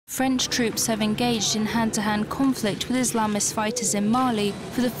French troops have engaged in hand-to-hand conflict with Islamist fighters in Mali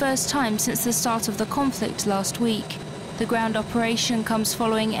for the first time since the start of the conflict last week. The ground operation comes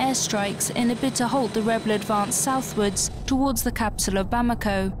following airstrikes in a bid to halt the rebel advance southwards towards the capital of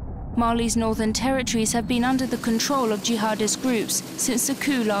Bamako. Mali's northern territories have been under the control of jihadist groups since the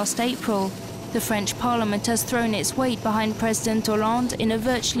coup last April. The French parliament has thrown its weight behind President Hollande in a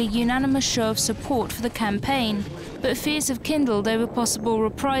virtually unanimous show of support for the campaign, but fears have kindled over possible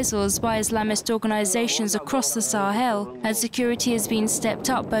reprisals by Islamist organizations across the Sahel, and security has been stepped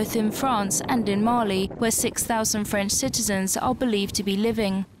up both in France and in Mali, where 6,000 French citizens are believed to be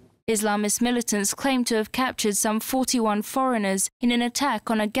living. Islamist militants claim to have captured some 41 foreigners in an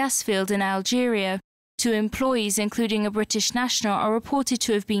attack on a gas field in Algeria. 2 employees, including a British national, are reported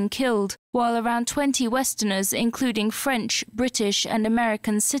to have been killed, while around 20 Westerners, including French, British and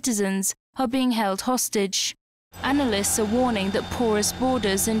American citizens, are being held hostage. Analysts are warning that porous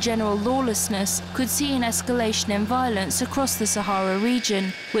borders and general lawlessness could see an escalation in violence across the Sahara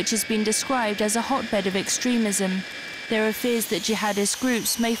region, which has been described as a hotbed of extremism. There are fears that jihadist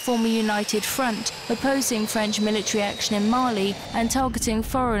groups may form a united front, opposing French military action in Mali and targeting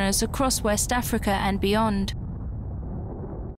foreigners across West Africa and beyond.